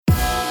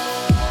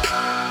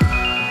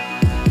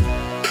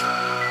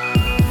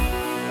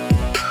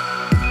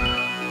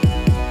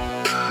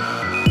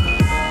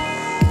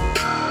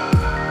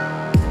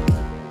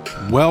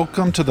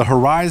Welcome to the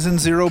Horizon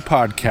Zero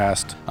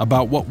podcast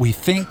about what we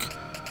think,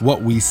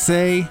 what we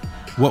say,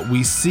 what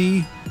we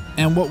see,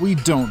 and what we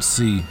don't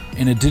see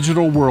in a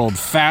digital world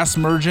fast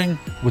merging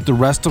with the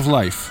rest of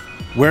life.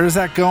 Where is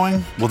that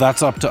going? Well,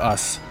 that's up to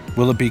us.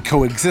 Will it be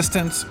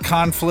coexistence,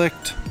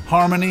 conflict,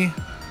 harmony?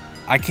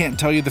 I can't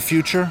tell you the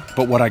future,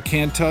 but what I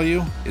can tell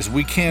you is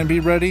we can be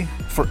ready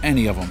for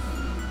any of them.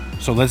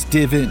 So let's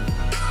dive in.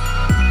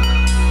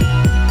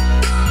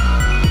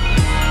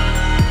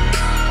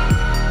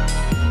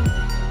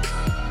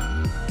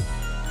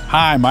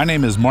 Hi, my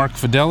name is Mark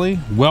Fedeli.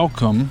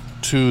 Welcome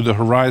to the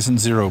Horizon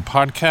Zero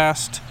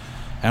podcast,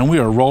 and we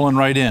are rolling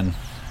right in.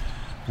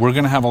 We're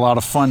going to have a lot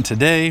of fun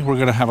today. We're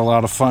going to have a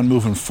lot of fun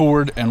moving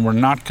forward, and we're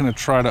not going to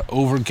try to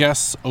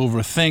overguess,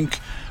 overthink,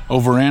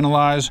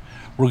 overanalyze.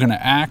 We're going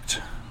to act,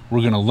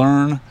 we're going to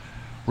learn,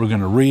 we're going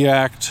to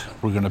react,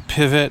 we're going to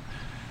pivot,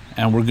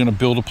 and we're going to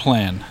build a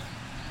plan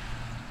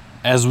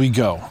as we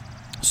go.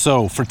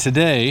 So for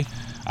today,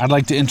 I'd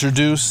like to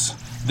introduce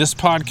this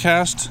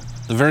podcast,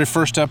 the very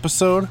first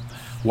episode,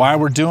 why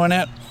we're doing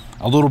it,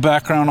 a little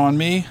background on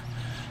me,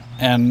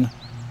 and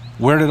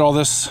where did all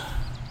this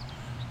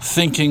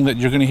thinking that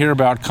you're going to hear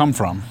about come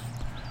from.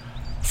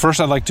 First,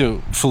 I'd like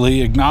to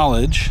fully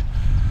acknowledge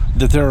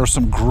that there are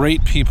some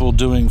great people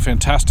doing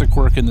fantastic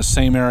work in the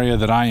same area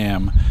that I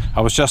am.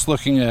 I was just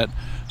looking at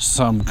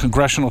some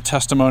congressional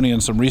testimony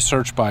and some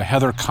research by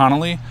Heather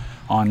Connolly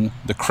on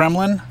the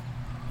Kremlin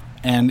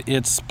and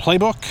its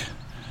playbook,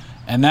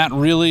 and that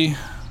really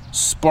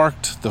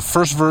sparked the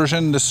first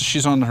version.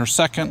 She's on her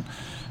second,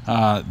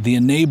 The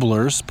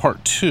Enablers,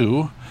 Part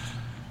 2,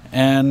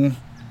 and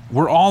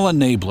we're all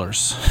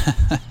enablers.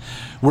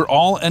 We're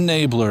all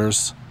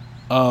enablers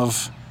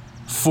of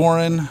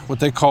foreign, what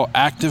they call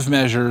active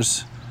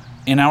measures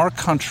in our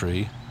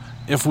country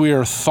if we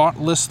are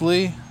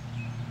thoughtlessly,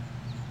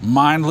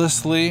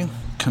 mindlessly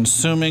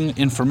consuming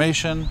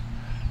information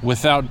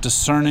without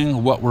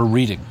discerning what we're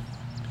reading.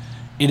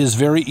 It is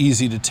very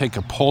easy to take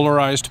a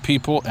polarized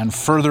people and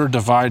further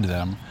divide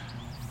them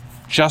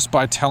just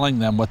by telling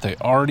them what they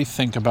already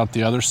think about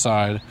the other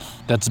side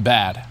that's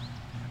bad.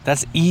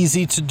 That's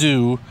easy to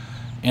do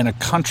in a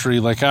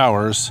country like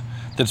ours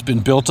that's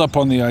been built up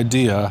on the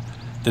idea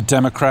that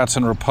Democrats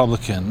and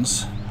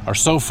Republicans are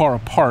so far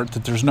apart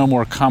that there's no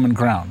more common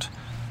ground.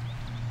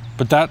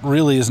 But that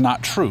really is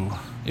not true.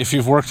 If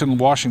you've worked in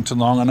Washington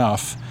long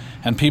enough,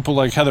 and people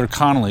like Heather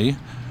Connolly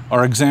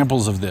are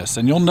examples of this.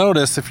 And you'll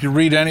notice if you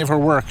read any of her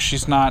work,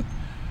 she's not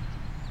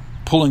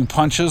pulling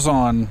punches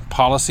on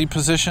policy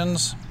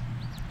positions.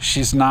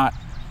 She's not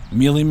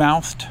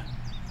mealy-mouthed,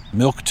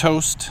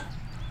 milquetoast,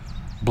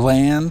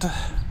 bland.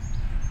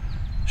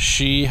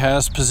 She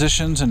has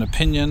positions and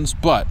opinions,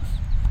 but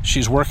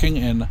she's working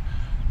in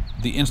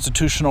the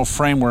institutional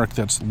framework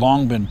that's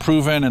long been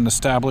proven and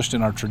established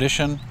in our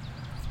tradition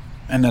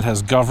and that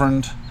has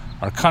governed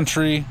our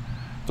country,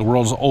 the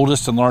world's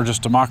oldest and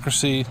largest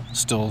democracy,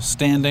 still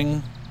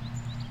standing.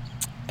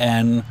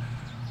 And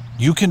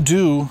you can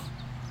do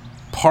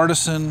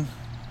partisan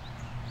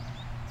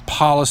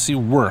policy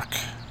work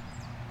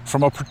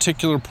from a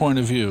particular point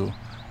of view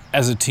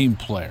as a team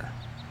player.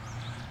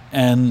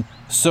 And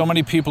so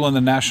many people in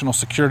the national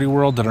security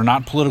world that are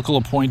not political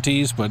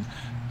appointees, but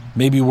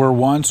maybe were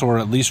once or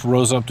at least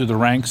rose up through the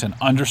ranks and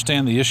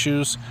understand the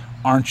issues,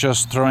 aren't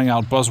just throwing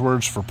out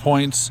buzzwords for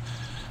points.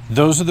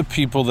 Those are the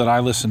people that I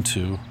listen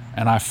to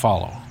and I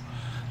follow.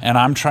 And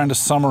I'm trying to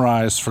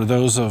summarize for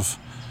those of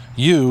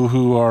you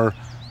who are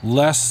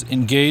less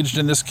engaged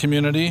in this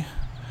community,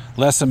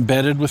 less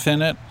embedded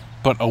within it,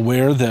 but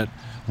aware that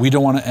we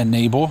don't want to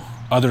enable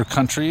other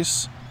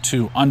countries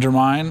to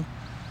undermine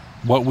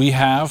what we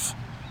have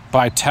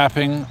by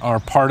tapping our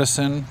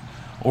partisan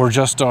or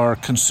just our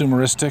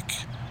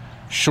consumeristic,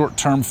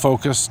 short-term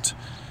focused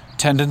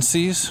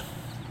tendencies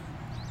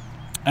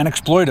and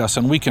exploit us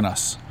and weaken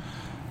us.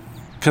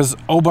 Because,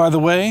 oh, by the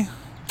way,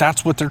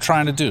 that's what they're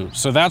trying to do.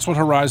 So that's what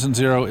Horizon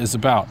Zero is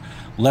about.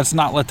 Let's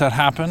not let that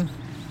happen.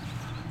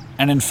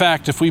 And in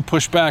fact, if we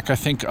push back, I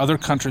think other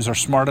countries are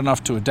smart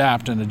enough to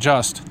adapt and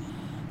adjust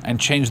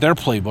and change their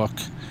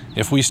playbook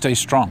if we stay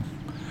strong.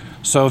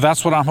 So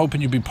that's what I'm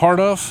hoping you be part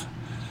of.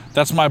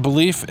 That's my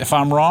belief. If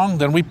I'm wrong,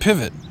 then we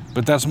pivot.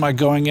 But that's my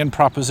going in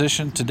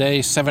proposition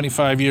today,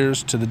 75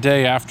 years to the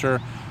day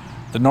after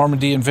the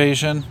Normandy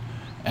invasion.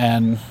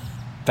 And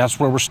that's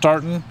where we're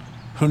starting.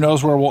 Who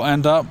knows where we'll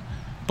end up?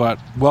 But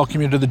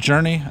welcome you to the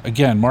journey.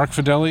 Again, Mark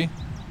Fedeli.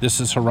 This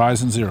is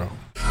Horizon Zero.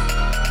 This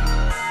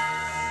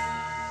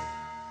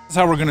is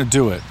how we're going to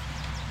do it.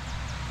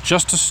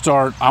 Just to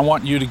start, I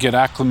want you to get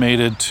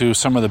acclimated to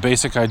some of the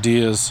basic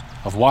ideas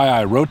of why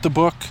I wrote the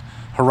book,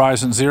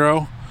 Horizon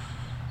Zero,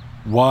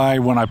 why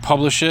when I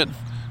publish it,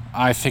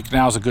 I think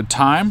now's a good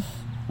time,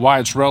 why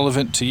it's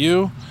relevant to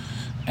you,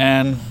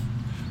 and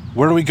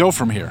where do we go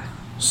from here?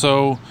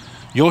 So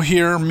you'll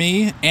hear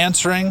me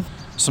answering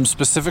some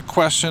specific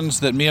questions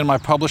that me and my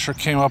publisher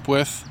came up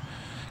with.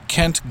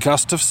 Kent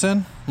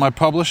Gustafson, my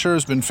publisher,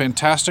 has been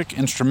fantastic,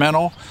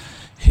 instrumental.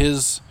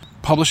 His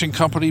publishing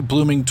company,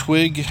 Blooming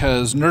Twig,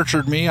 has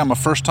nurtured me. I'm a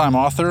first-time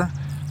author.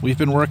 We've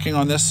been working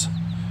on this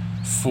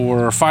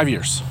for 5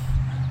 years.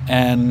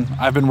 And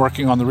I've been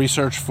working on the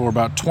research for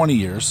about 20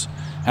 years.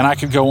 And I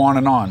could go on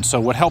and on. So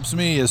what helps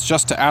me is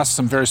just to ask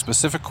some very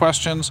specific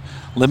questions,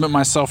 limit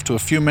myself to a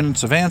few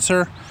minutes of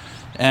answer,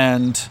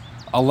 and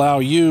allow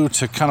you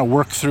to kind of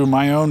work through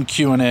my own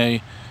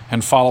Q&A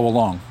and follow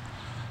along.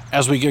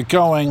 As we get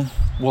going,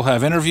 we'll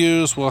have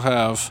interviews, we'll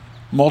have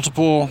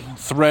multiple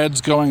threads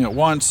going at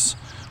once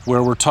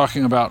where we're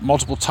talking about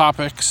multiple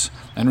topics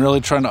and really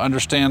trying to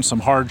understand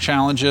some hard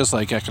challenges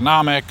like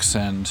economics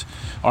and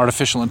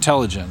artificial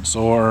intelligence,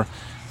 or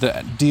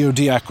the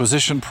DoD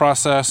acquisition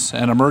process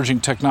and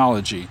emerging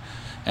technology,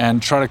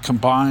 and try to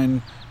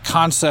combine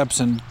concepts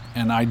and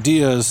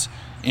ideas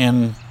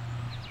in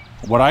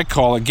what I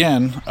call,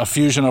 again, a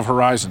fusion of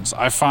horizons.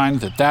 I find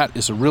that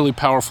is a really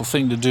powerful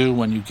thing to do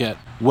when you get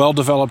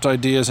well-developed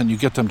ideas and you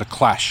get them to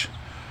clash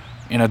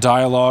in a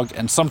dialogue,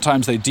 and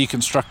sometimes they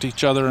deconstruct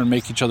each other and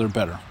make each other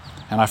better.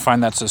 And I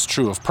find that's as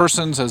true of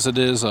persons as it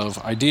is of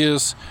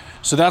ideas.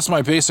 So that's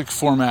my basic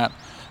format,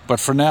 but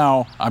for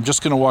now, I'm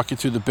just going to walk you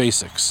through the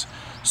basics.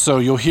 So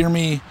you'll hear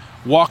me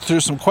walk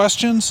through some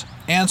questions,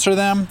 answer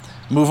them,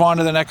 move on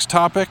to the next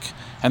topic,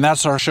 and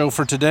that's our show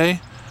for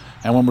today.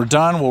 And when we're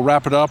done, we'll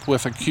wrap it up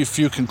with a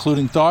few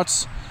concluding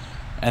thoughts,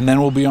 and then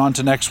we'll be on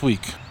to next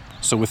week.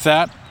 So with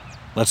that,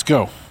 let's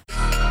go.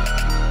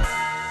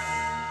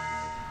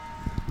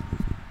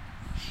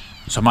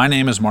 So my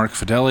name is Mark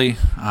Fedeli.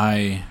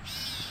 I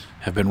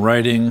have been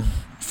writing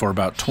for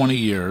about 20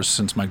 years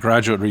since my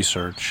graduate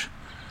research.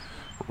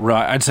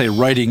 I'd say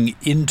writing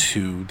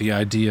into the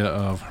idea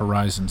of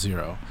Horizon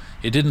Zero.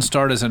 It didn't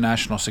start as a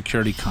national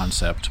security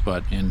concept,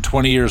 but in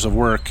 20 years of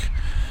work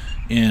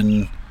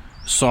in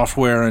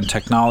software and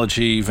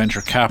technology,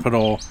 venture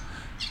capital,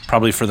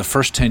 probably for the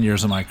first 10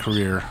 years of my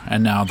career,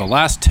 and now the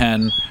last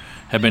 10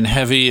 have been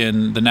heavy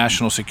in the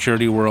national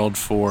security world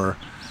for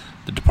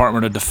the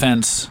Department of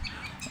Defense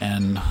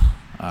and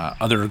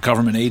other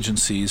government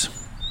agencies.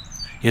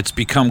 It's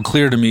become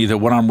clear to me that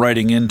what I'm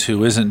writing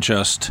into isn't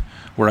just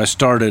where I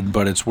started,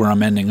 but it's where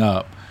I'm ending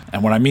up.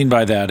 And what I mean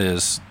by that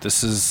is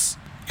this is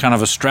kind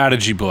of a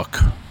strategy book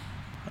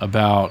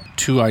about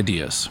two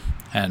ideas.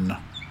 And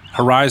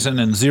Horizon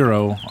and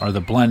Zero are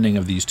the blending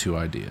of these two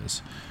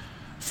ideas.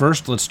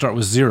 First, let's start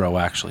with Zero,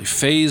 actually.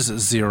 Phase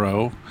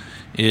Zero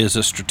is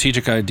a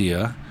strategic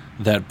idea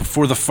that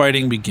before the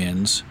fighting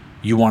begins,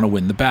 you want to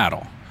win the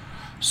battle.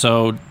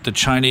 So the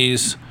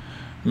Chinese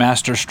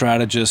master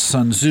strategist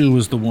Sun Tzu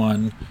is the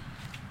one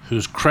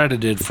who's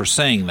credited for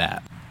saying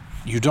that.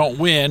 You don't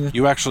win,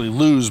 you actually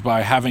lose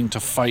by having to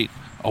fight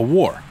a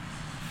war.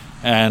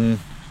 And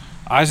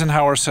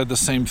Eisenhower said the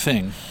same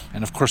thing.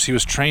 And of course he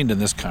was trained in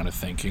this kind of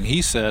thinking.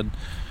 He said,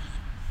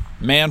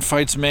 man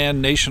fights man,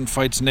 nation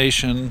fights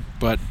nation,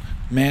 but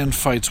man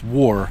fights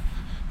war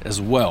as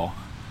well.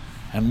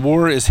 And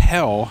war is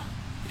hell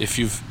if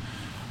you've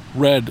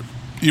read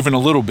even a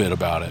little bit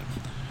about it.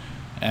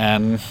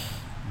 And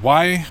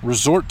why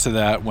resort to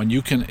that when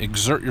you can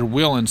exert your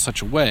will in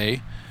such a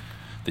way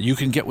that you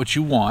can get what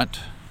you want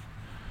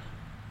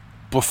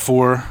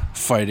before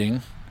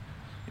fighting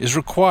is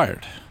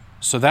required?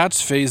 So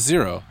that's phase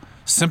zero.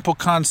 Simple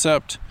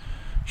concept,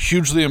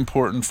 hugely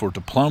important for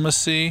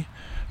diplomacy,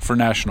 for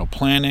national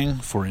planning,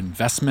 for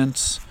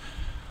investments.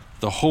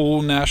 The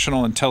whole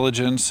national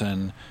intelligence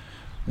and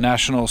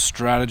national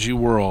strategy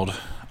world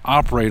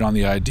operate on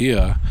the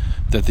idea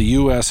that the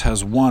U.S.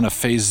 has won a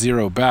phase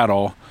zero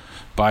battle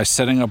by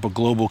setting up a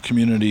global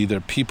community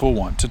that people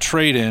want to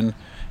trade in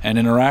and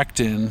interact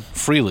in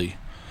freely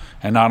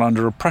and not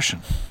under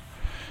oppression.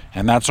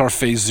 And that's our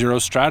phase zero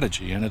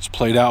strategy, and it's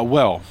played out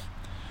well.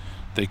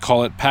 They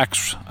call it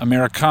Pax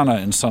Americana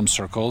in some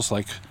circles,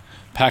 like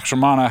Pax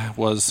Romana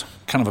was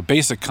kind of a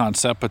basic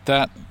concept, but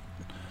that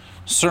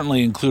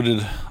certainly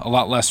included a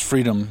lot less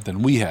freedom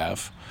than we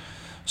have.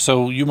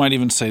 So you might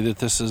even say that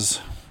this is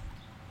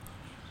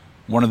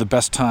one of the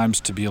best times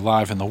to be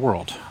alive in the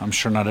world. I'm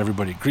sure not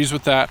everybody agrees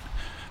with that,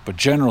 but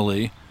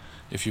generally,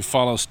 if you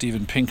follow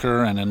Steven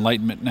Pinker and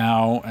Enlightenment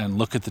Now and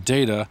look at the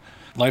data,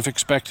 life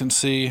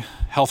expectancy,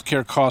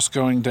 healthcare costs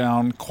going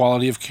down,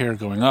 quality of care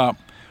going up,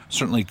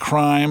 certainly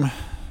crime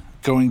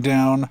going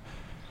down,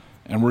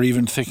 and we're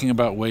even thinking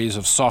about ways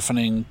of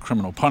softening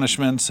criminal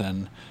punishments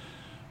and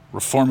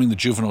reforming the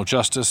juvenile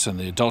justice and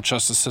the adult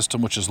justice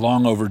system, which is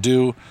long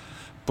overdue.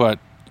 But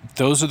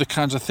those are the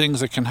kinds of things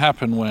that can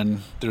happen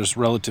when there's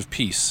relative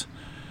peace.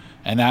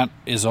 And that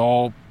is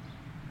all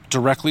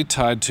directly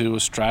tied to a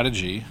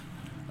strategy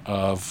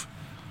of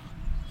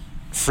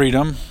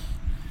freedom,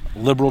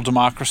 liberal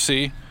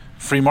democracy,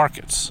 free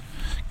markets.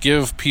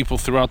 Give people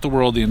throughout the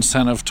world the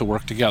incentive to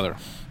work together.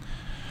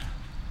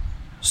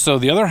 So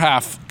the other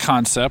half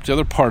concept, the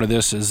other part of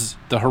this is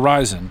the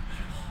horizon.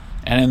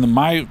 And in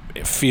my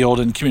field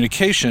in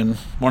communication,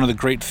 one of the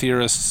great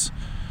theorists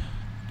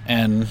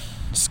and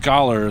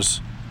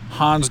scholars,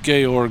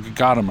 Hans-Georg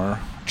Gadamer,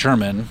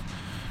 German,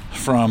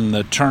 from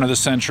the turn of the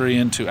century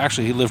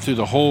actually he lived through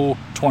the whole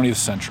 20th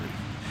century.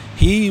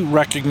 He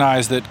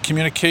recognized that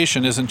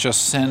communication isn't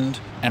just send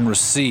and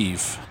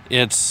receive.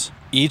 It's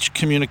each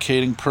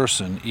communicating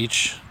person,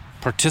 each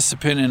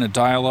participant in a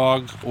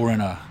dialogue or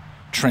in a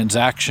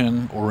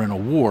transaction or in a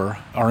war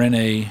are in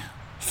a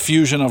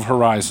fusion of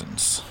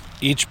horizons.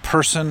 Each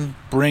person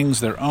brings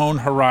their own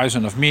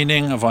horizon of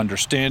meaning, of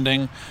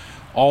understanding,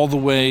 all the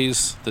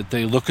ways that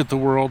they look at the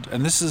world.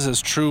 And this is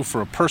as true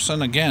for a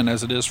person, again,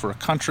 as it is for a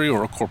country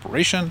or a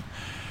corporation.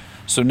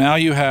 So now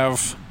you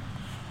have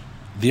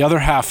the other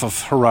half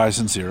of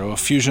Horizon Zero, a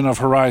fusion of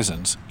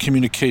horizons,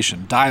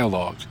 communication,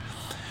 dialogue.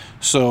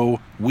 So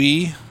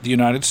we, the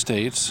United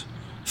States,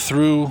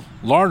 through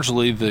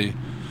largely the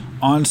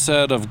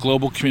onset of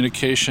global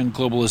communication,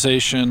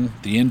 globalization,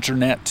 the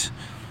internet,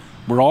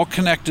 we're all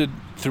connected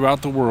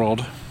throughout the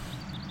world,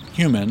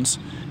 humans,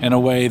 in a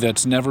way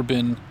that's never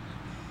been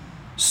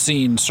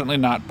seen, certainly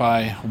not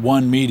by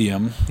one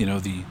medium,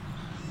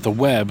 the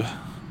web.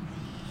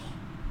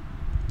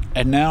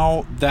 And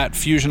now that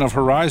fusion of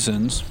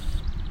horizons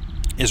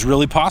is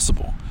really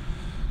possible.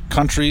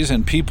 Countries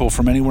and people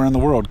from anywhere in the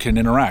world can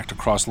interact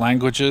across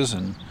languages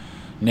and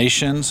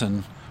nations,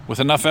 and with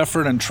enough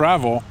effort and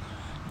travel,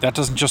 that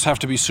doesn't just have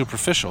to be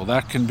superficial.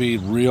 That can be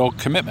real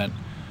commitment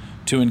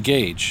to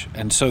engage.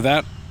 And so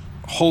that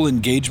whole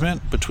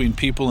engagement between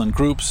people and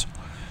groups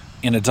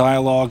in a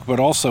dialogue, but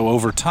also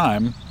over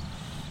time,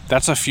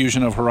 that's a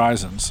fusion of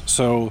horizons.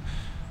 So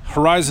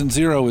Horizon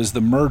Zero is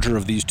the merger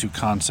of these two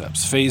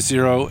concepts, Phase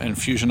Zero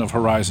and fusion of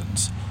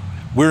horizons.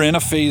 We're in a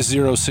Phase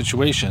Zero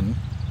situation.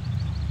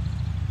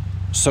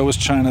 So is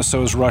China,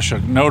 so is Russia,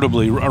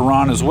 notably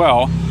Iran as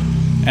well.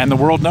 And the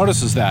world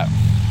notices that.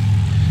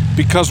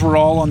 Because we're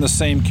all on the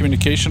same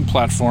communication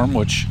platform,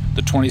 which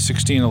the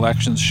 2016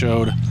 elections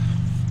showed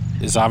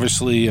is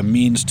obviously a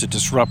means to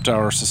disrupt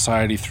our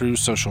society through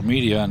social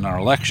media and our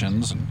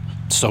elections and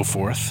so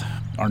forth,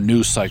 our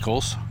news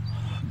cycles.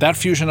 That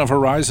fusion of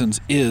horizons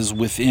is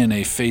within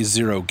a Phase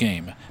Zero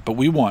game. But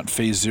we want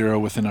Phase Zero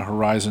within a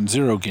Horizon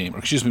Zero game,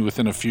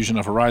 within a fusion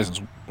of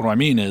horizons. What I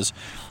mean is,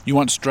 you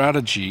want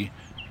strategy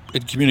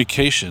and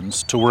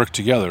communications to work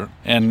together.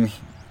 And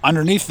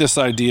underneath this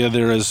idea,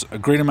 there is a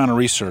great amount of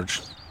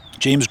research.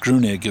 James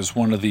Grunig is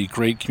one of the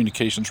great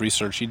communications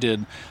research. He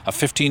did a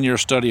 15-year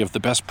study of the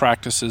best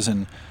practices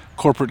in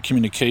corporate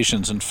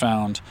communications and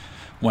found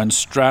when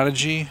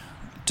strategy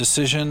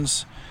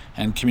decisions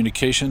and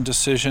communication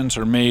decisions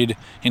are made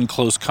in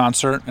close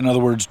concert, in other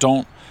words,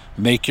 don't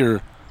make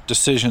your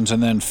decisions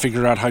and then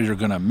figure out how you're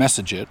going to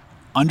message it.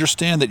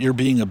 Understand that you're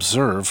being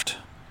observed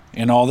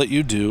in all that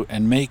you do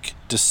and make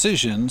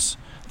decisions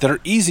that are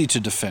easy to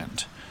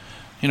defend.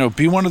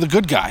 Be one of the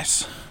good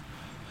guys.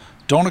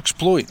 Don't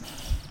exploit.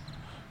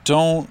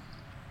 Don't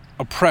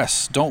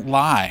oppress. Don't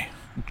lie.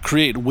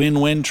 Create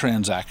win-win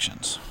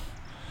transactions.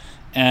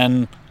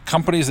 And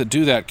companies that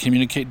do that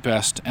communicate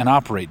best and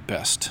operate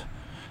best.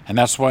 And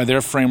that's why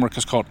their framework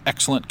is called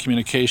excellent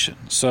communication.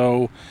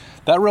 So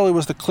that really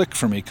was the click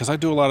for me, because I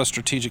do a lot of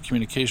strategic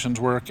communications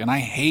work, and I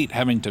hate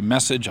having to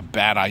message a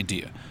bad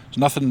idea. There's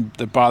nothing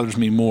that bothers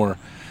me more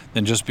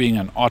than just being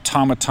an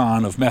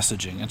automaton of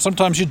messaging. And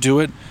sometimes you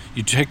do it,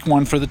 you take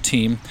one for the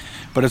team,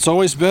 but it's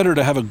always better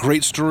to have a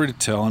great story to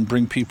tell and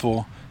bring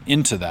people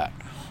into that.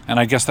 And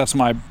I guess that's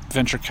my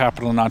venture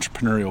capital and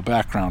entrepreneurial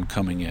background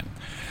coming in.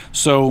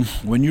 So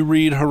when you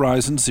read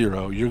Horizon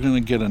Zero, you're going to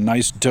get a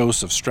nice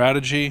dose of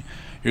strategy,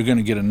 you're going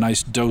to get a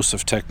nice dose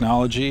of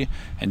technology,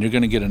 and you're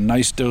going to get a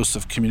nice dose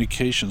of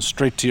communication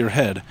straight to your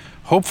head,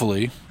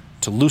 hopefully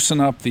to loosen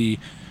up the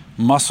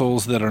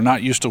muscles that are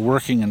not used to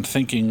working and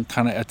thinking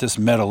kind of at this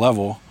meta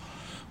level,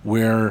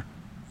 where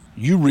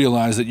you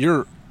realize that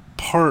you're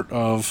part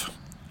of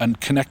a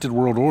connected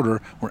world order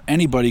where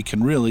anybody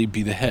can really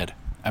be the head.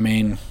 I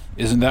mean,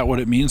 isn't that what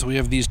it means? We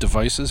have these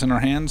devices in our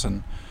hands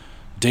and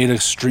data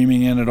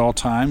streaming in at all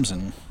times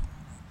and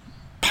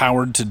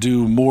powered to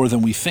do more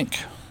than we think.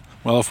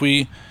 Well, if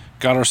we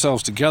got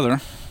ourselves together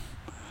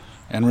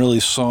and really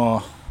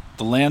saw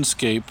the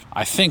landscape,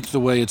 I think the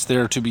way it's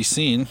there to be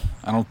seen,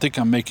 I don't think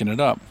I'm making it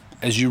up.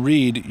 As you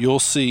read, you'll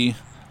see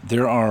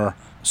there are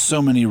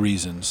so many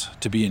reasons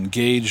to be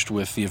engaged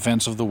with the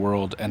events of the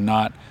world and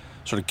not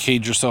sort of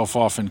cage yourself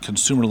off in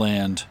consumer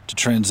land to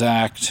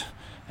transact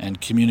and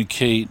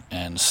communicate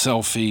and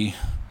selfie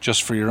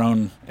just for your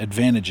own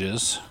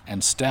advantages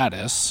and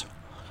status,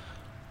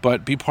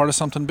 but be part of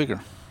something bigger.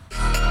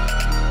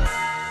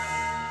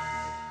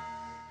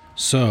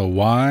 So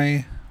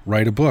why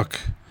write a book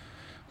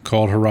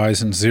called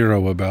Horizon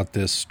Zero about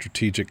this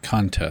strategic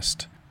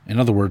contest? In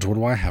other words, what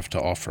do I have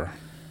to offer?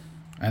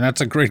 And that's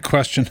a great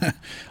question.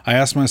 I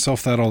ask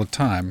myself that all the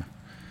time.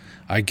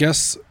 I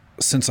guess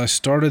since I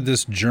started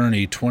this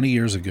journey 20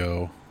 years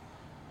ago,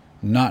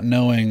 not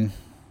knowing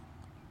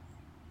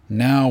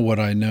now what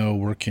I know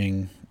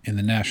working in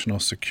the national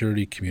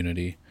security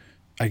community,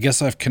 I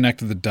guess I've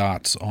connected the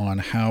dots on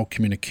how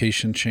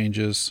communication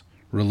changes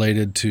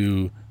related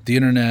to the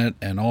internet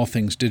and all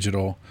things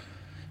digital,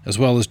 as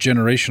well as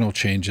generational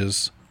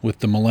changes with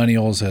the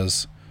millennials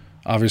as,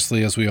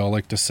 obviously, as we all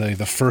like to say,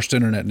 the first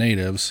internet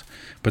natives.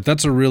 But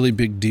that's a really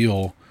big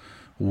deal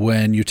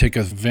when you take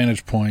a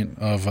vantage point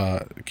of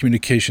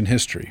communication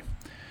history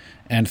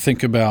and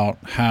think about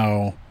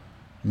how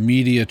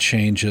media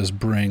changes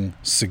bring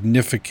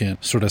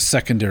significant sort of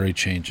secondary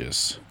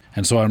changes.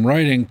 And so I'm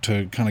writing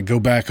to kind of go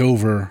back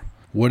over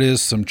what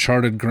is some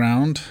charted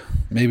ground,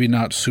 maybe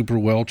not super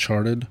well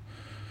charted,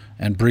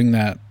 and bring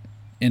that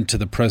into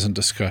the present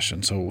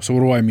discussion. So what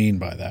do I mean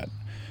by that?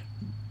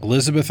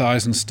 Elizabeth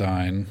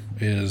Eisenstein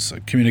is a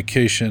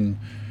communication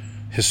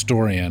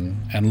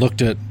historian and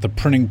looked at the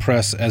printing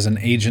press as an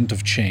agent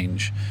of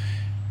change.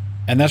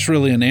 And that's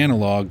really an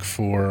analog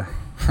for,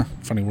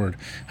 funny word,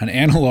 an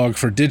analog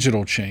for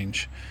digital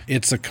change.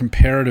 It's a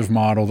comparative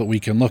model that we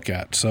can look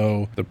at.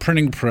 So the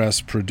printing press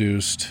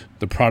produced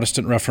the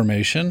Protestant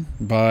Reformation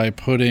by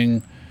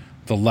putting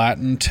the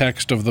Latin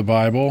text of the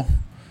Bible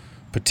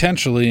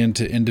potentially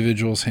into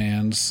individuals'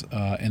 hands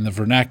in the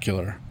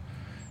vernacular.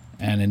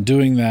 And in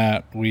doing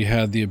that, we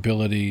had the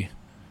ability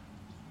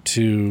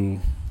to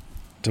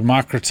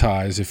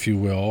democratize, if you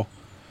will,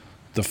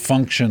 the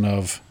function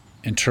of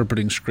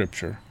interpreting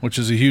Scripture, which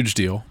is a huge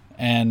deal.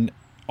 And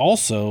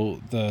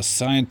also, the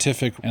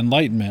scientific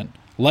enlightenment,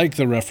 like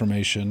the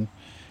Reformation,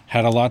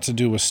 had a lot to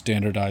do with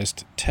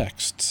standardized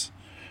texts.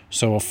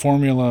 So a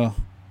formula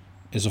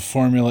is a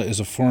formula is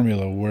a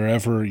formula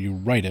wherever you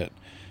write it.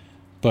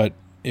 But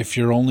if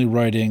you're only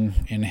writing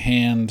in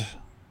handwriting,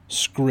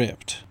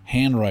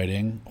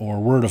 or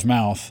word of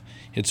mouth,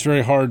 it's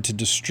very hard to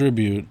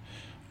distribute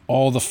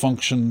all the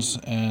functions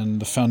and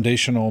the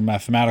foundational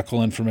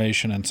mathematical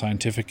information and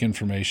scientific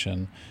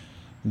information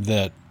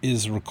that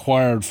is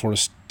required for a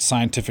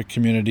scientific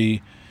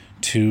community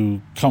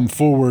to come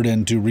forward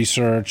and do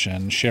research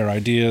and share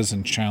ideas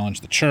and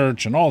challenge the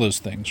church and all those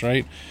things,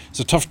 right? It's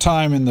a tough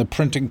time in the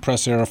printing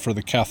press era for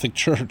the Catholic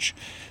Church.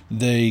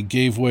 They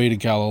gave way to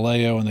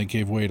Galileo and they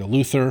gave way to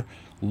Luther,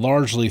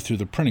 largely through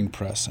the printing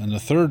press. And the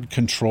third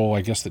control,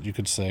 I guess that you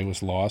could say,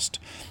 was lost,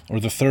 or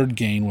the third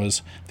gain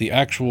was the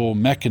actual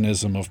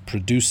mechanism of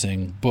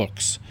producing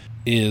books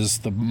is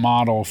the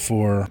model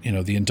for,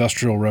 the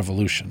Industrial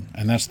Revolution.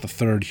 And that's the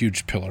third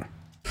huge pillar.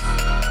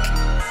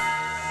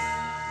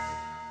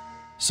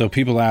 So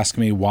people ask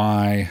me,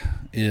 why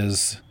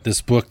is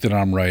this book that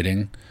I'm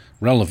writing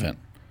relevant?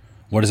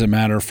 What does it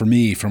matter for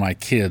me, for my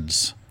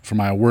kids, for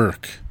my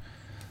work?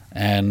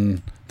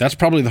 And that's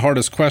probably the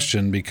hardest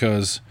question,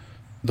 because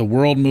the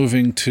world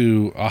moving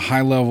to a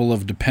high level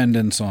of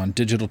dependence on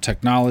digital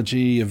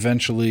technology,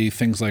 eventually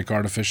things like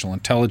artificial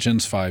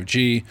intelligence,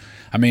 5G.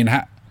 I mean,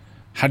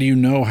 how do you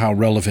know how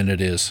relevant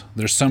it is?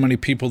 There's so many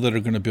people that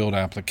are going to build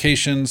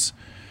applications,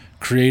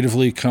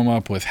 creatively come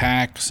up with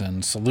hacks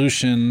and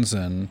solutions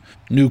and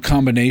new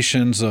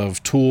combinations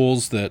of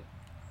tools that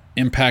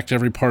impact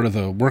every part of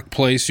the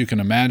workplace you can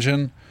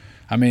imagine.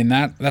 I mean,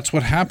 that's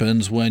what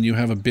happens when you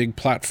have a big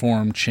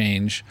platform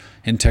change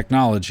in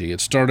technology. It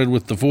started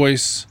with the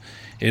voice.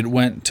 It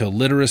went to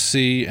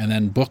literacy, and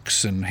then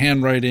books and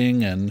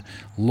handwriting and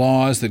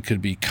laws that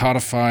could be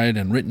codified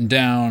and written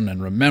down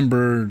and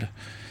remembered.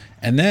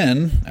 And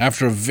then,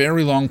 after a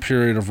very long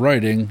period of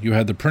writing, you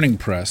had the printing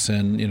press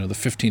in, the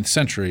 15th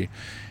century.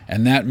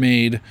 And that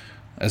made,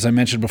 as I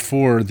mentioned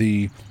before,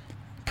 the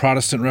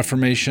Protestant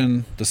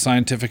Reformation, the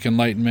Scientific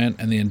Enlightenment,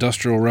 and the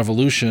Industrial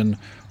Revolution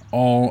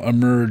all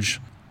emerge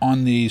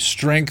on the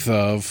strength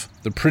of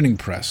the printing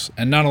press.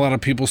 And not a lot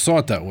of people saw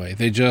it that way.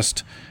 They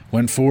just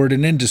went forward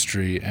in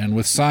industry and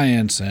with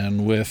science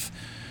and with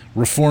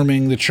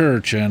reforming the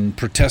church and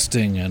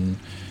protesting and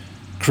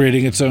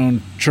creating its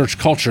own church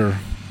culture.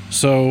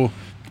 So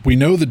we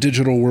know the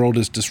digital world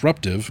is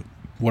disruptive.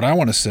 What I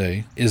want to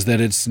say is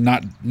that it's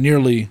not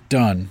nearly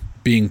done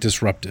being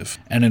disruptive.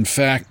 And in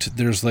fact,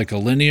 there's like a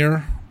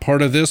linear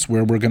part of this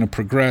where we're going to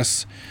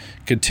progress,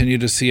 continue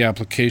to see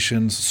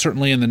applications.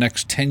 Certainly in the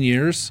next 10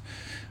 years,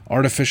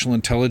 artificial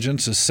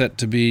intelligence is set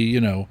to be,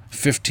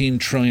 $15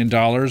 trillion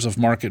of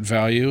market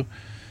value.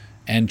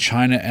 And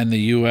China and the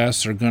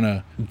U.S. are going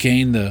to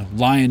gain the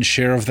lion's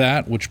share of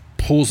that, which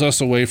pulls us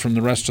away from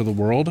the rest of the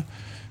world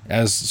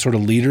as sort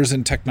of leaders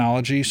in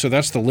technology. So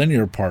that's the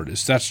linear part.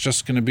 That's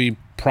just going to be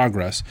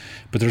progress.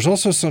 But there's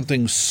also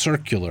something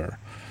circular.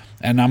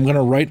 And I'm going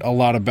to write a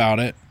lot about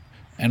it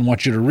and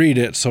want you to read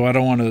it, so I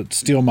don't want to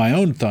steal my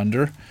own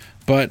thunder.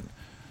 But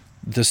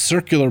the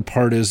circular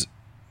part is,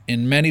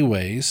 in many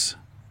ways,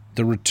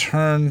 the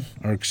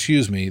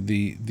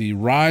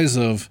rise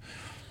of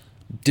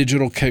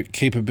digital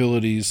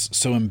capabilities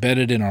so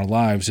embedded in our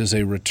lives is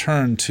a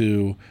return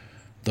to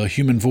the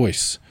human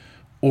voice,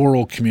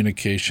 oral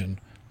communication,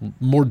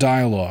 more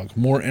dialogue,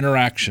 more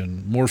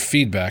interaction, more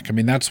feedback. I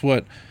mean, that's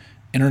what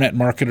internet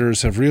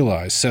marketers have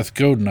realized. Seth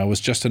Godin, I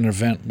was just at an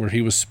event where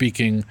he was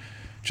speaking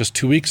just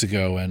 2 weeks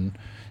ago, and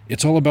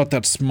it's all about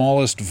that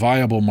smallest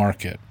viable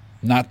market,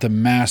 not the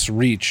mass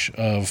reach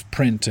of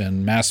print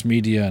and mass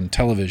media and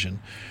television.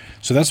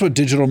 So that's what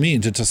digital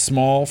means. It's a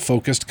small,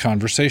 focused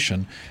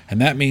conversation,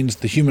 and that means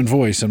the human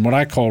voice, and what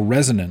I call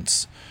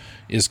resonance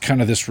is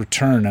kind of this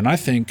return. And I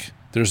think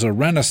there's a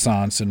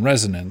renaissance in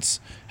resonance,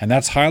 and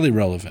that's highly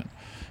relevant.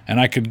 And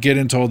I could get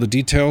into all the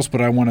details,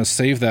 but I want to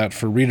save that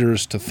for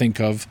readers to think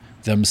of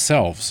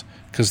themselves.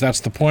 because that's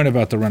the point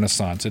about the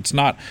Renaissance. It's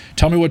not,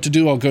 tell me what to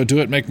do, I'll go do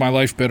it, make my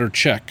life better,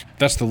 check.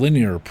 That's the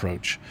linear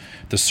approach.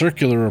 The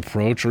circular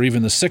approach, or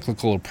even the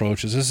cyclical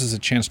approach, is this is a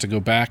chance to go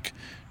back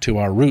to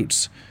our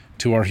roots,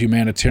 to our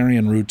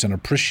humanitarian roots, and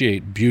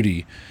appreciate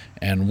beauty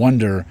and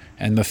wonder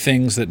and the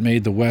things that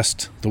made the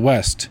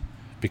West,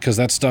 because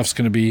that stuff's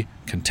going to be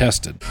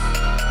contested.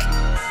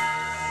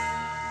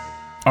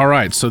 All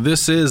right, so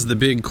this is the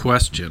big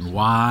question.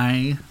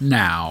 Why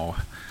now?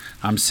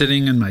 I'm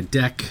sitting in my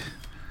deck.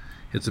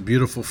 It's a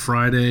beautiful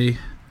Friday.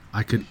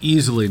 I could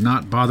easily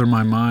not bother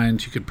my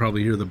mind. You could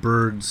probably hear the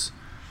birds,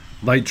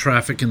 light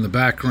traffic in the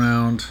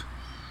background.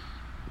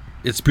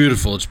 It's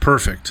beautiful. It's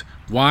perfect.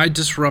 Why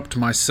disrupt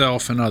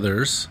myself and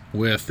others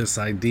with this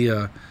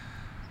idea,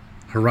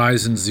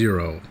 Horizon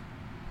Zero?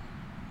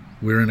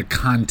 We're in a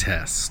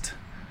contest.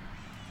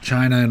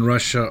 China and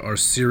Russia are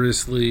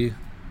seriously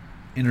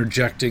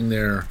interjecting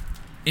their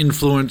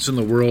influence in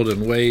the world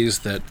in ways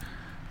that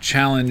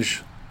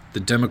challenge the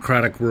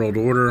democratic world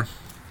order.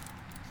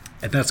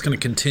 And that's going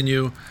to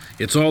continue.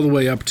 It's all the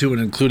way up to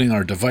and including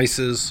our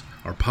devices,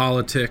 our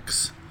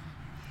politics.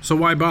 So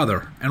why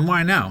bother? And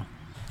why now?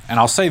 And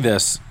I'll say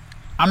this,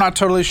 I'm not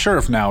totally sure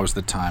if now is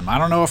the time. I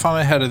don't know if I'm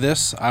ahead of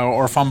this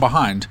or if I'm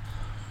behind.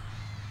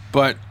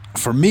 But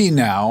for me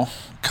now,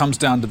 it comes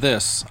down to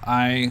this.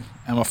 I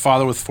am a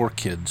father with 4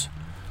 kids.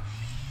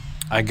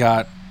 I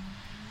got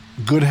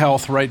good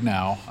health right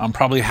now. I'm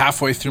probably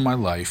halfway through my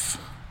life.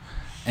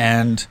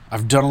 And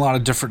I've done a lot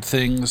of different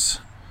things.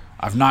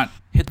 I've not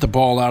hit the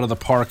ball out of the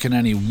park in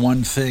any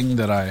one thing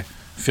that I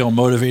feel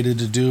motivated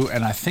to do.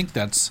 And I think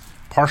that's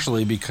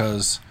partially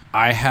because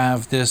I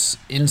have this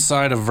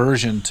inside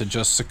aversion to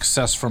just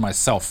success for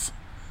myself.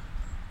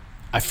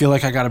 I feel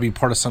like I got to be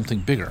part of something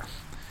bigger.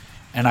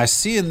 And I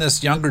see in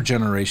this younger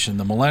generation,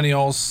 the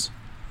millennials,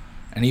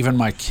 and even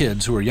my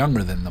kids who are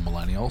younger than the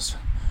millennials,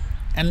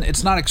 and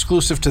it's not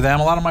exclusive to them.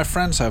 A lot of my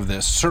friends have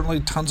this.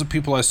 Certainly tons of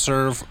people I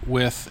serve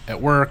with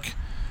at work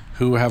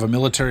who have a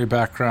military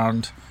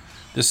background.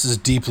 This is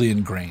deeply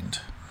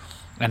ingrained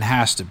and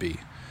has to be.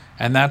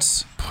 And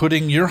that's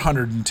putting your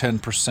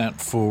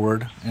 110%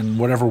 forward in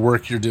whatever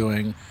work you're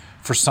doing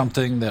for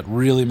something that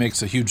really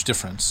makes a huge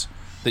difference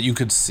that you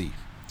could see.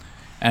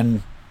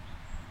 And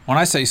when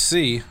I say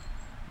see,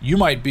 you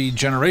might be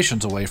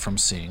generations away from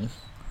seeing,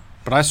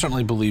 but I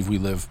certainly believe we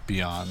live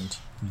beyond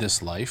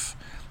this life.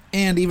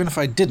 And even if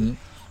I didn't,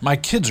 my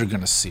kids are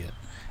going to see it.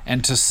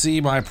 And to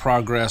see my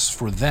progress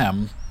for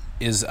them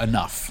is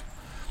enough.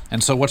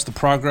 And so what's the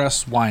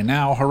progress? Why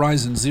now?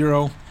 Horizon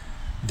Zero.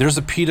 There's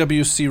a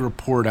PwC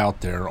report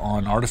out there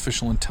on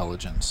artificial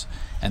intelligence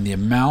and the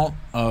amount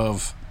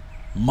of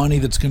money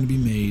that's going to be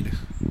made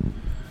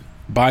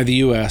by the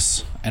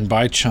US and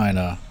by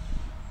China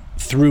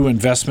through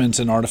investments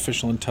in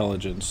artificial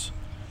intelligence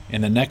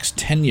in the next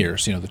 10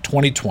 years, the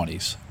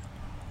 2020s.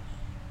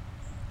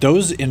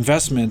 Those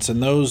investments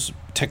and those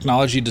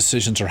technology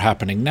decisions are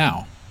happening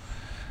now.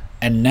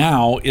 And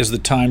now is the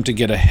time to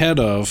get ahead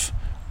of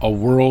a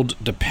world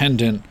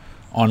dependent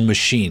on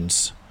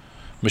machines.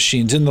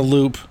 Machines in the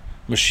loop,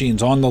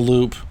 machines on the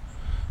loop,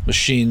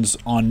 machines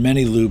on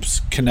many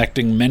loops,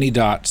 connecting many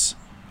dots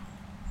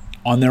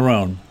on their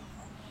own.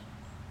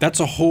 That's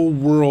a whole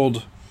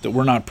world that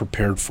we're not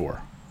prepared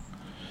for.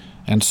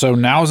 And so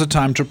now is the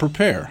time to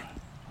prepare.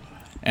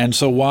 And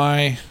so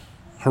why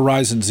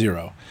Horizon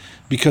Zero?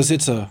 Because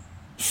it's a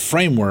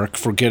framework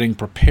for getting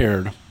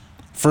prepared,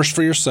 first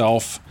for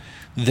yourself,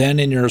 then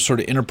in your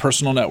sort of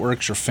interpersonal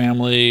networks, your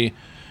family,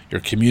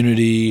 your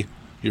community,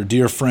 your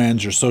dear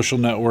friends, your social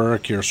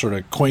network, your sort of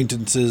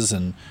acquaintances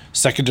and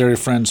secondary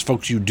friends,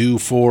 folks you do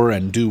for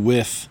and do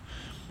with.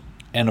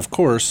 And of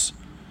course,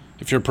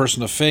 if you're a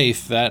person of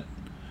faith, that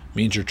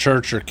means your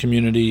church or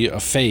community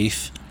of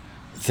faith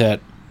that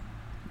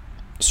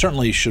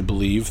certainly should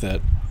believe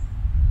that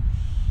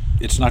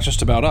it's not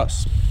just about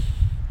us.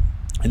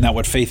 Isn't that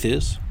what faith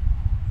is?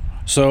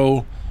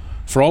 So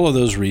for all of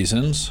those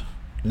reasons,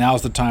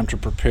 now's the time to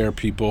prepare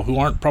people who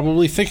aren't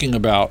probably thinking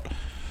about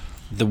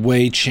the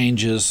way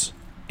changes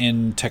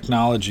in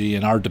technology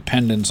and our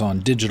dependence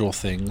on digital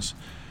things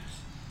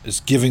is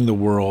giving the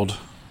world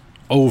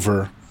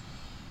over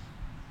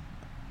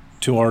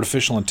to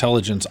artificial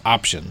intelligence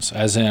options,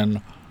 as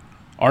in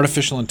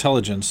artificial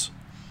intelligence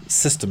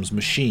systems,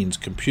 machines,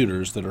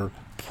 computers that are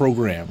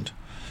programmed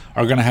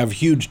are going to have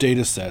huge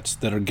data sets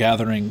that are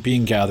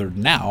being gathered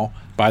now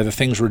by the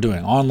things we're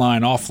doing,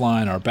 online,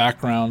 offline, our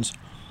backgrounds.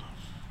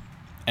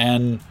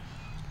 And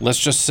let's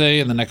just say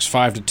in the next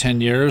 5 to 10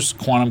 years,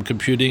 quantum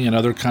computing and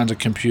other kinds of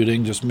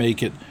computing just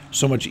make it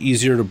so much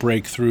easier to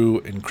break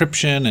through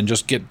encryption and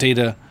just get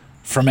data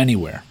from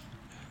anywhere.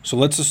 So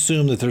let's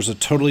assume that there's a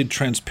totally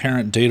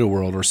transparent data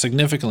world, or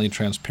significantly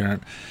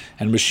transparent,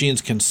 and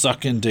machines can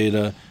suck in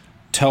data,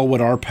 tell what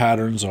our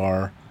patterns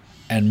are,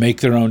 and make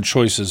their own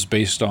choices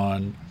based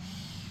on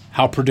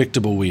how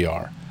predictable we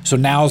are. So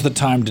now's the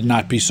time to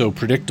not be so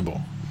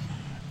predictable.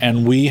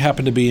 And we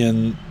happen to be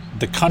in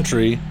the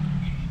country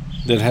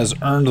that has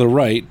earned the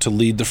right to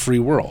lead the free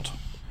world.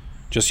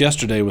 Just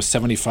yesterday was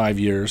 75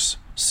 years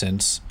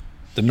since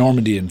the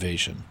Normandy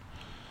invasion.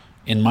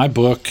 In my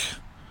book,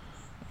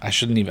 I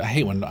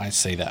hate when I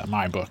say that,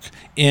 my book.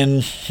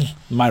 In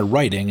my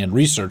writing and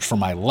research for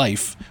my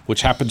life,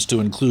 which happens to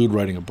include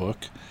writing a book,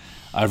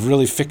 I've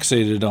really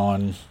fixated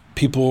on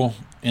people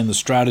in the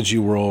strategy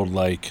world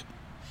like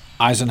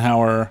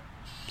Eisenhower,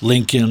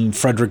 Lincoln,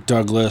 Frederick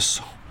Douglass,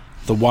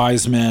 the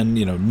wise men,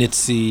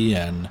 Nitze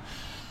and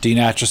Dean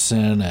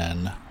Acheson,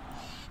 and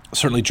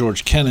certainly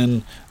George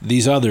Kennan,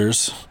 these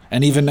others,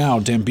 and even now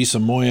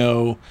Dambisa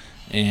Moyo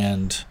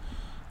and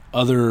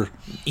other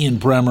Ian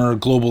Bremmer,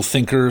 global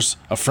thinkers,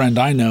 a friend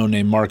I know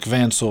named Mark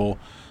Vansel,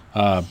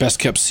 best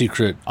kept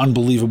secret,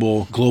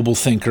 unbelievable global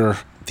thinker.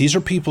 These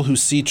are people who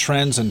see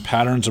trends and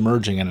patterns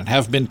emerging and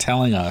have been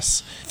telling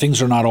us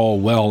things are not all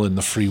well in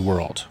the free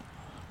world.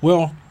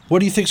 Well, what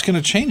do you think is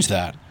going to change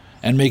that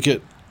and make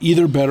it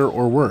either better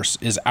or worse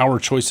is our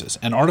choices.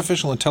 And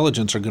artificial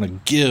intelligence are going to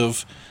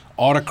give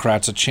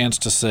autocrats a chance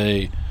to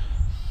say,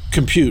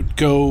 compute,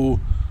 go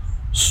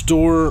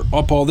store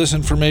up all this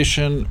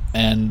information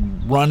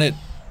and run it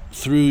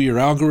through your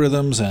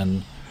algorithms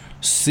and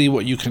see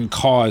what you can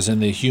cause in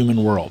the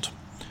human world.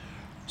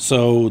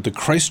 So the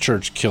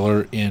Christchurch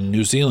killer in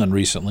New Zealand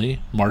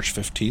recently, March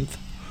 15th,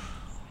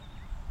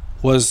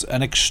 was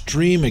an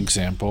extreme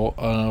example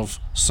of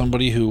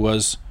somebody who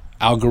was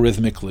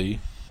algorithmically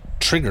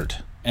triggered.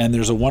 And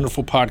there's a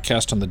wonderful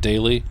podcast on the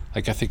Daily,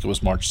 I think it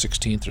was March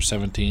 16th or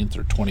 17th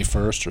or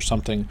 21st or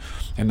something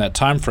in that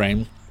time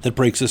frame, that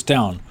breaks this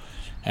down.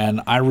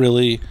 And I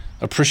really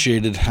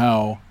appreciated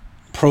how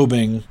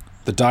probing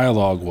the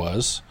dialogue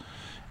was.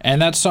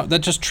 And that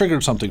just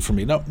triggered something for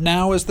me.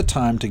 Now is the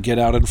time to get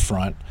out in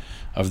front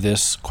of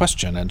this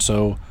question. And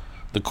so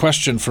the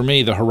question for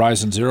me, the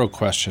Horizon Zero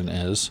question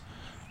is,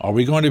 are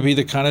we going to be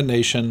the kind of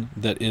nation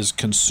that is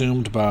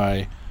consumed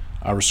by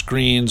our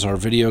screens, our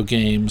video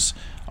games,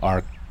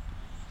 our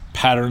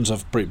patterns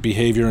of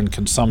behavior and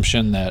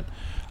consumption that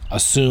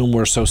assume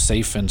we're so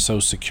safe and so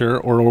secure?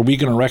 Or are we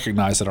going to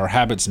recognize that our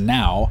habits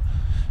now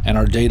and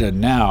our data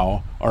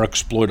now are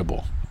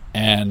exploitable?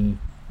 And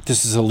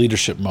this is a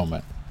leadership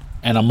moment,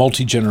 and a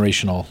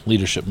multi-generational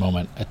leadership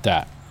moment at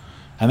that.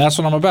 And that's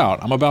what I'm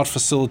about. I'm about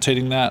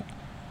facilitating that.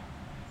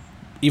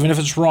 Even if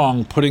it's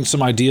wrong, putting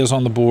some ideas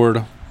on the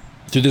board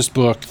through this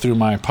book, through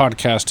my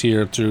podcast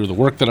here, through the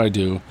work that I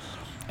do,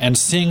 and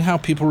seeing how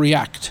people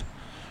react.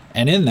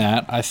 And in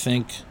that, I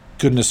think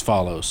goodness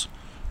follows.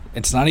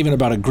 It's not even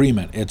about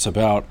agreement. It's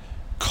about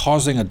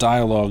causing a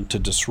dialogue to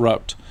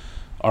disrupt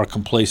our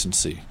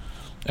complacency.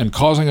 And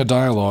causing a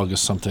dialogue is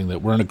something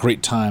that we're in a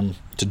great time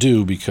to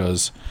do,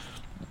 because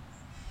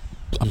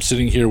I'm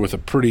sitting here with a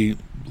pretty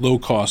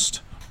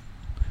low-cost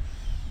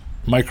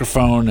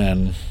microphone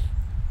and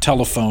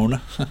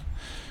telephone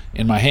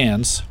in my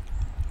hands,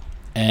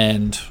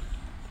 and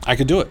I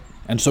could do it.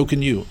 And so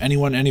can you.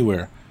 Anyone,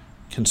 anywhere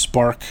can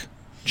spark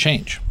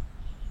change.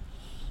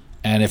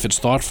 And if it's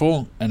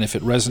thoughtful, and if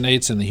it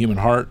resonates in the human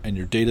heart, and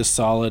your data's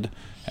solid,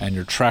 and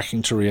you're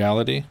tracking to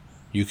reality,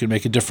 you can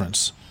make a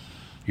difference.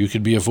 You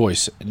could be a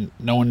voice, and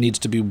no one needs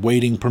to be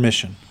waiting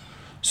permission.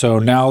 So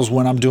now's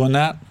when I'm doing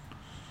that,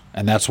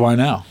 and that's why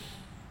now.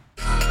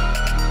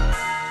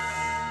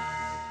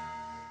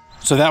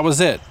 So that was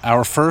it,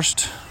 our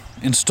first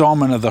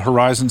installment of the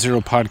Horizon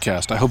Zero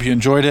podcast. I hope you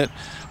enjoyed it.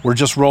 We're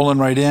just rolling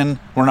right in.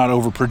 We're not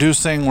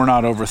overproducing. We're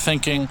not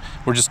overthinking.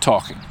 We're just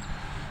talking.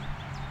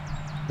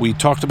 We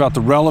talked about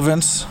the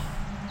relevance,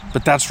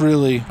 but that's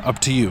really up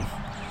to you.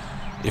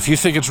 If you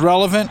think it's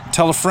relevant,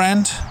 tell a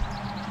friend,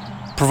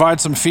 provide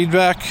some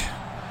feedback.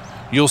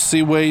 You'll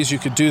see ways you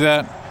could do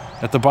that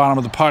at the bottom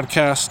of the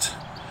podcast,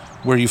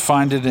 where you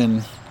find it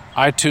in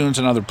iTunes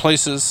and other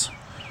places.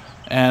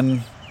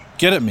 And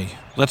get at me.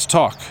 Let's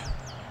talk.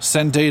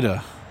 Send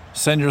data.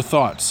 Send your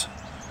thoughts.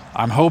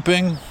 I'm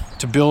hoping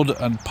to build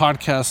a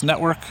podcast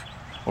network,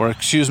 or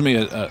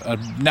a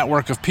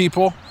network of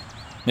people,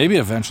 maybe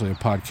eventually a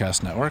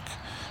podcast network,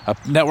 a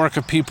network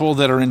of people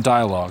that are in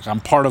dialogue.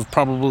 I'm part of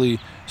probably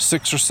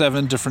 6 or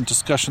 7 different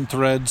discussion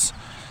threads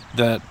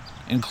that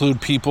include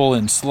people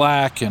in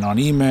Slack and on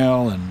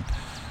email and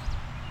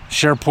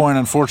SharePoint,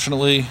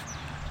 unfortunately.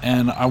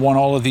 And I want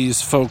all of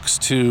these folks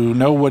to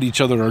know what each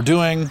other are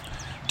doing,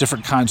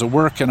 different kinds of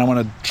work, and I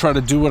want to try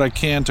to do what I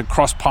can to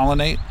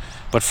cross-pollinate.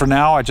 But for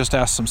now, I just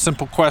asked some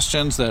simple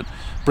questions that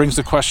brings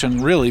the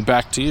question really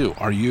back to you.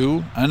 Are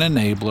you an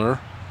enabler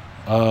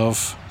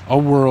of a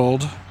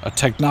world, a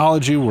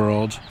technology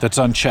world that's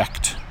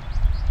unchecked?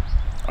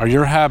 Are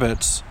your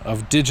habits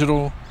of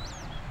digital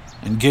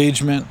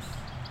engagement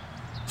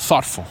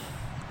thoughtful?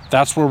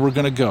 That's where we're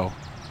going to go.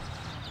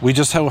 We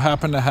just so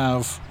happen to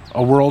have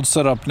a world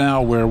set up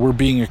now where we're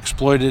being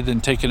exploited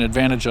and taken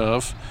advantage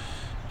of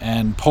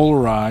and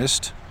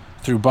polarized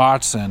through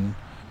bots and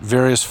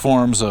various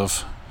forms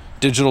of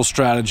digital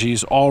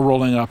strategies, all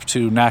rolling up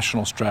to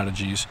national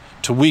strategies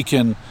to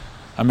weaken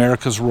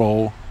America's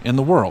role in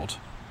the world.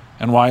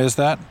 And why is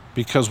that?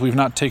 Because we've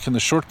not taken the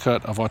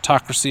shortcut of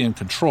autocracy and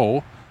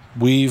control.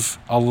 We've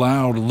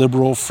allowed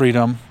liberal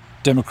freedom,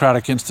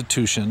 democratic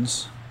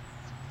institutions,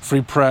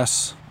 free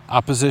press,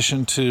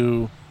 opposition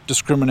to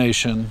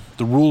discrimination,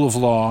 the rule of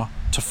law,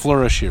 to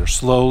flourish here,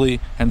 slowly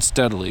and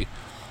steadily,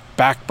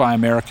 backed by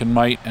American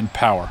might and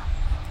power.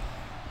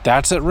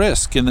 That's at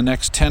risk in the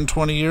next 10,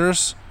 20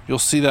 years. You'll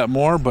see that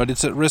more, but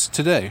it's at risk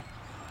today.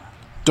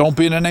 Don't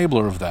be an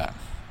enabler of that.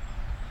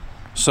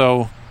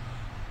 So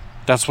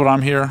that's what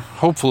I'm here,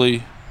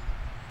 hopefully,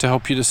 to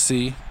help you to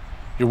see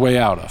your way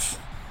out of.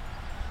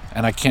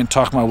 And I can't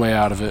talk my way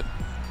out of it.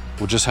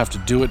 We'll just have to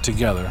do it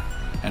together.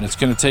 And it's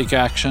going to take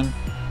action.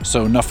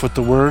 So enough with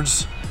the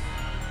words.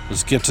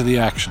 Let's get to the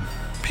action.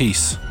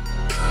 Peace.